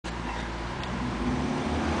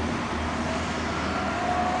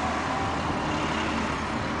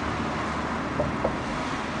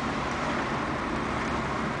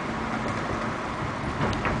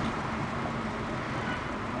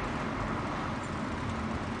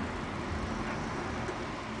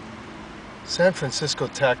San Francisco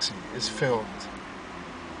Taxi is filmed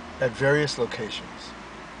at various locations.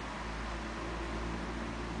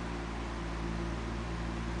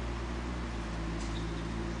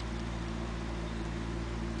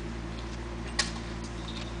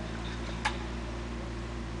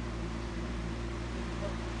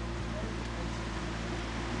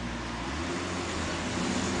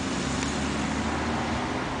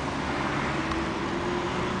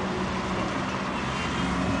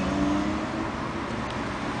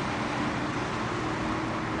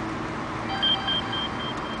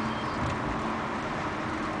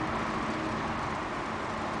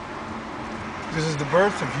 This is the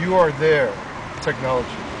birth of You Are There technology.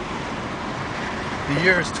 The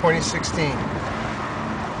year is 2016.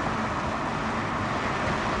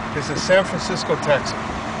 This is San Francisco Taxi.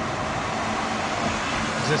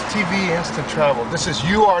 This is TV instant travel. This is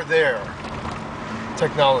You Are There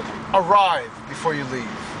technology. Arrive before you leave.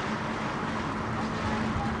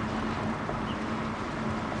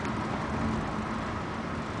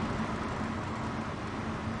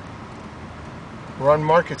 We're on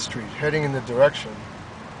Market Street, heading in the direction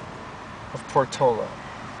of Portola.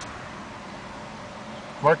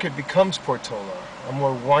 Market becomes Portola. And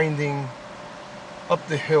we're winding up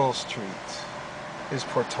the hill street is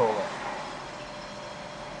Portola.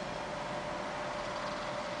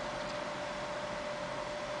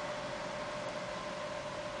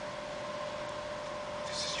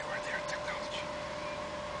 This is You Are There technology.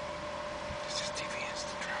 This is TV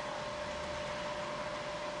instant travel.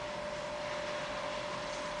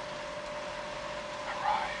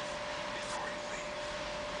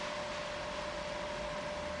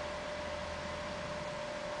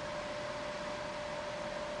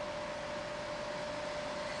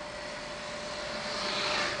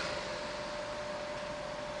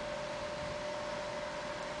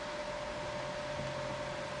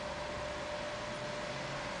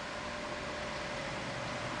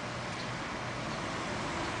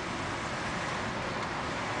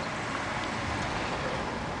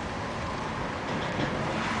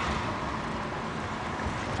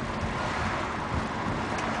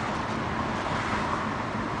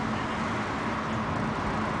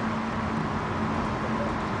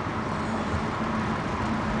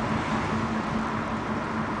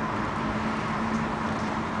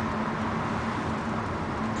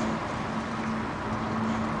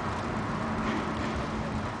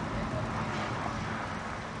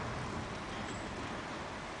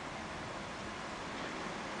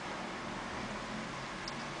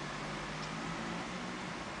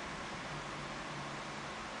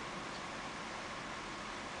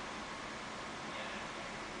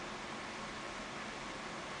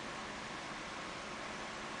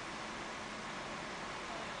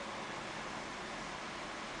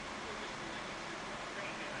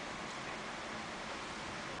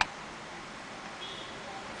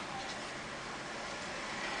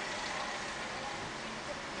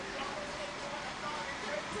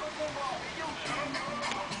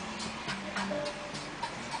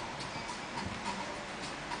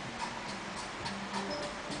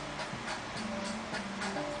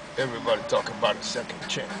 Everybody talking about a second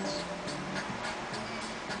chance.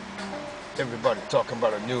 Everybody talking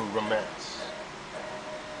about a new romance.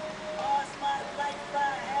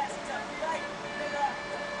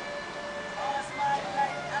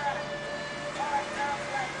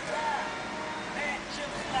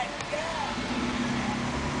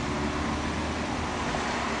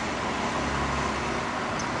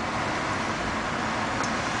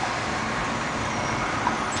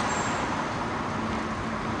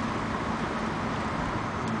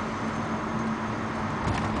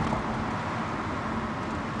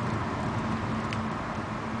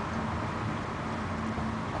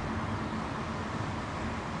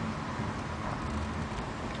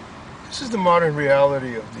 This is the modern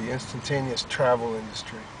reality of the instantaneous travel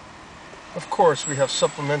industry. Of course, we have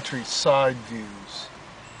supplementary side views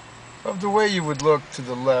of the way you would look to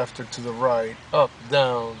the left or to the right, up,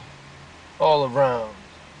 down, all around,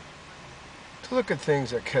 to look at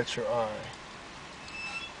things that catch your eye.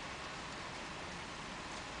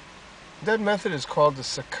 That method is called the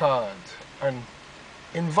saccade, an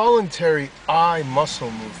involuntary eye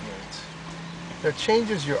muscle movement that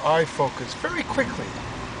changes your eye focus very quickly.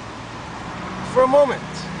 For a moment,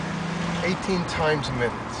 18 times a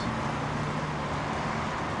minute,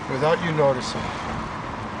 without you noticing.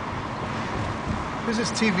 This is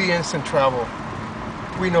TV instant travel.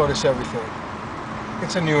 We notice everything.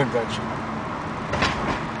 It's a new invention.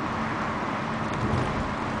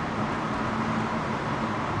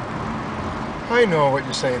 I know what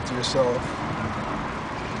you're saying to yourself.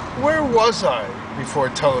 Where was I before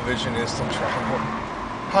television instant travel?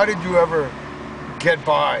 How did you ever get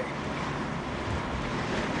by?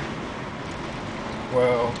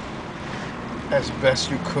 Well, as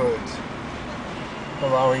best you could,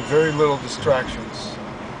 allowing very little distractions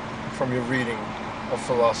from your reading of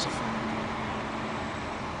philosophy.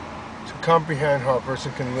 To comprehend how a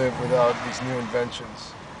person can live without these new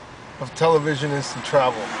inventions of television instant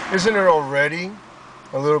travel. Isn't it already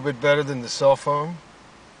a little bit better than the cell phone?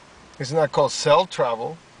 It's not called cell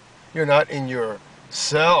travel. You're not in your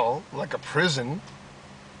cell like a prison.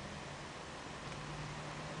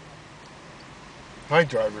 My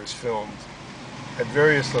driver is filmed at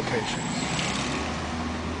various locations.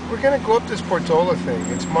 We're gonna go up this Portola thing.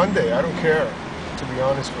 It's Monday, I don't care, to be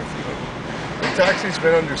honest with you. The taxi's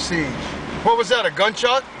been under siege. What was that, a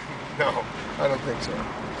gunshot? No, I don't think so.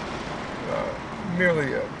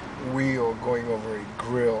 Merely a wheel going over a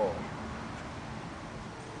grill.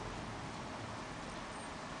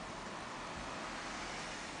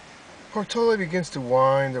 Portola begins to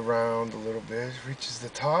wind around a little bit, reaches the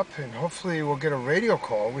top, and hopefully we'll get a radio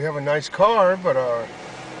call. We have a nice car, but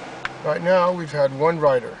right now we've had one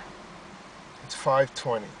rider. It's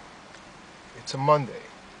 5:20. It's a Monday.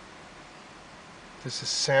 This is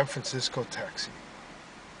San Francisco Taxi.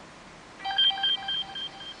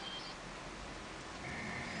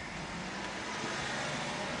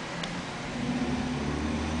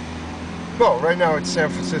 Well, right now it's San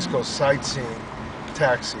Francisco Sightseeing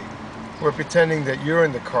Taxi. We're pretending that you're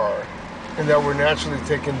in the car and that we're naturally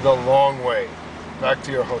taking the long way back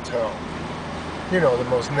to your hotel. You know, the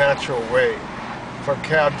most natural way for a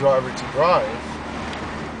cab driver to drive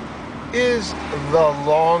is the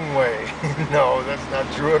long way. No, that's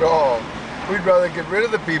not true at all. We'd rather get rid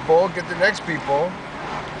of the people, get the next people.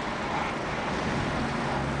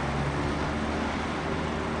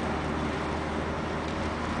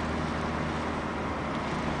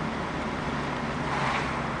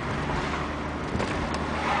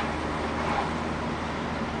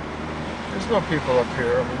 There's no people up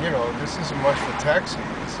here. I mean, you know, this isn't much for taxi.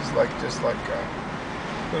 This is like just like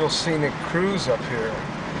a little scenic cruise up here.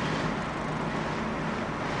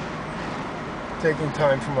 Taking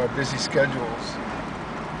time from our busy schedules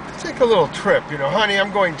to take a little trip. You know, honey,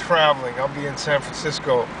 I'm going traveling. I'll be in San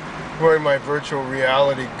Francisco wearing my virtual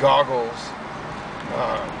reality goggles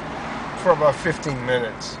for about 15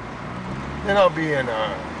 minutes. Then I'll be in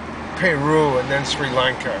Peru and then Sri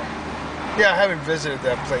Lanka. Yeah, I haven't visited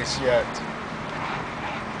that place yet.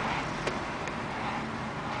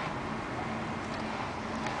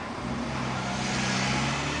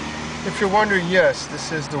 If you're wondering, yes,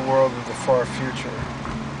 this is the world of the far future.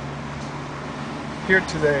 Here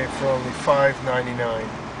today for only $5.99.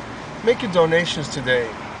 Make your donations today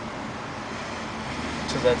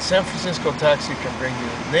so that San Francisco Taxi can bring you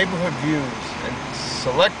neighborhood views and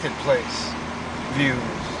selected place views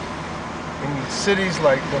in cities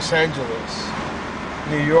like Los Angeles,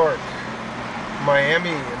 New York, Miami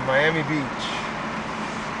and Miami Beach,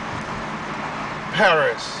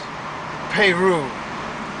 Paris, Peru.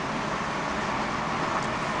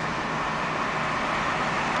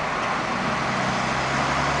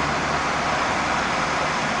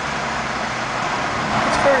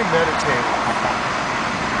 It's very meditative.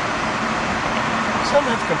 Some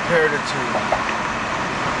have compared it to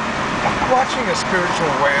watching a spiritual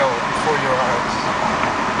whale before your eyes.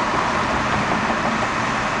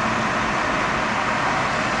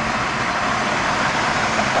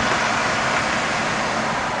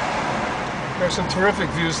 There's some terrific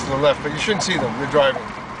views to the left, but you shouldn't see them. You're driving.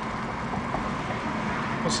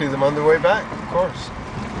 We'll see them on the way back, of course.